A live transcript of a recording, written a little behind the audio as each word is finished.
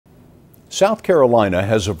South Carolina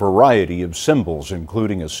has a variety of symbols,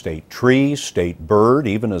 including a state tree, state bird,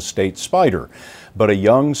 even a state spider. But a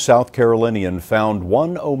young South Carolinian found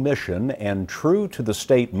one omission, and true to the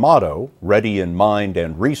state motto, ready in mind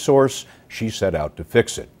and resource, she set out to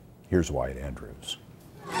fix it. Here's Wyatt Andrews.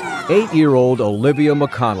 8-year-old Olivia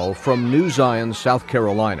McConnell from New Zion, South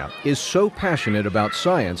Carolina, is so passionate about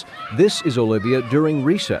science. This is Olivia during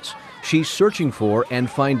recess. She's searching for and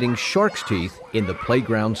finding shark's teeth in the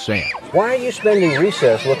playground sand. Why are you spending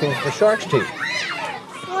recess looking for shark's teeth?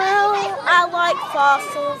 Well, I like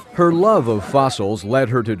fossils. Her love of fossils led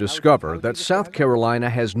her to discover that South Carolina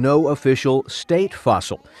has no official state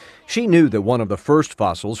fossil. She knew that one of the first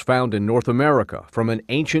fossils found in North America from an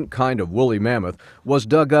ancient kind of woolly mammoth was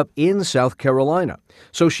dug up in South Carolina.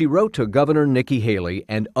 So she wrote to Governor Nikki Haley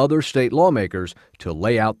and other state lawmakers to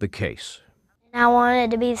lay out the case. I wanted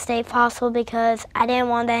it to be a state fossil because I didn't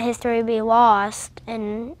want that history to be lost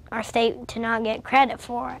and our state to not get credit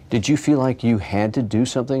for it. Did you feel like you had to do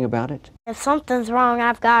something about it? If something's wrong,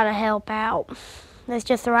 I've got to help out. It's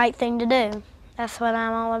just the right thing to do. That's what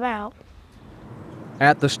I'm all about.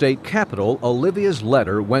 At the state capitol, Olivia's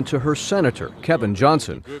letter went to her senator, Kevin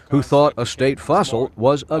Johnson, who thought a state fossil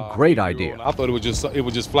was a great idea. I thought it would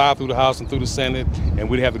just fly through the House and through the Senate, and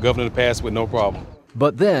we'd have the governor to pass with no problem.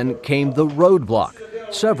 But then came the roadblock.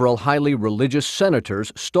 Several highly religious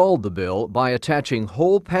senators stalled the bill by attaching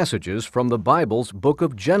whole passages from the Bible's book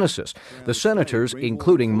of Genesis. The senators,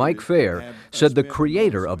 including Mike Fair, said the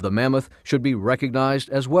creator of the mammoth should be recognized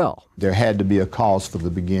as well. There had to be a cause for the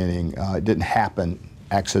beginning. It didn't happen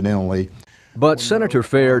accidentally. But Senator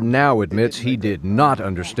Fair now admits he did not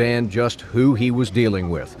understand just who he was dealing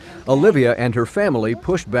with. Olivia and her family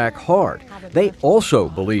pushed back hard. They also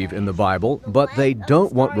believe in the Bible, but they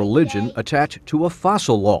don't want religion attached to a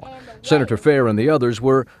fossil law. Senator Fair and the others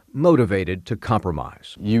were motivated to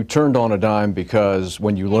compromise. You turned on a dime because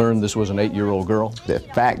when you learned this was an 8-year-old girl? The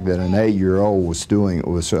fact that an 8-year-old was doing it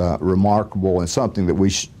was remarkable and something that we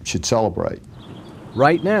should celebrate.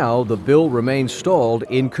 Right now, the bill remains stalled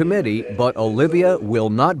in committee, but Olivia will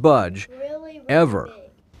not budge, ever.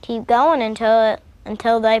 Keep going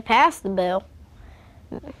until they pass the bill.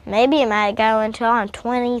 Maybe it might go until I'm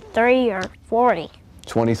 23 or 40.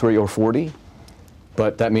 23 or 40?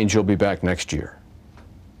 But that means you'll be back next year.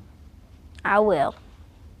 I will.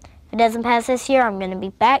 If it doesn't pass this year, I'm going to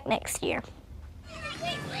be back next year.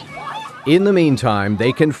 In the meantime,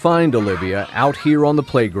 they can find Olivia out here on the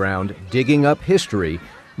playground, digging up history,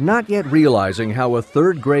 not yet realizing how a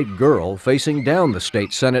third-grade girl facing down the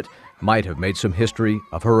state senate might have made some history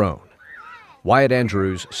of her own. Wyatt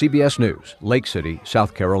Andrews, CBS News, Lake City,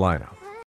 South Carolina.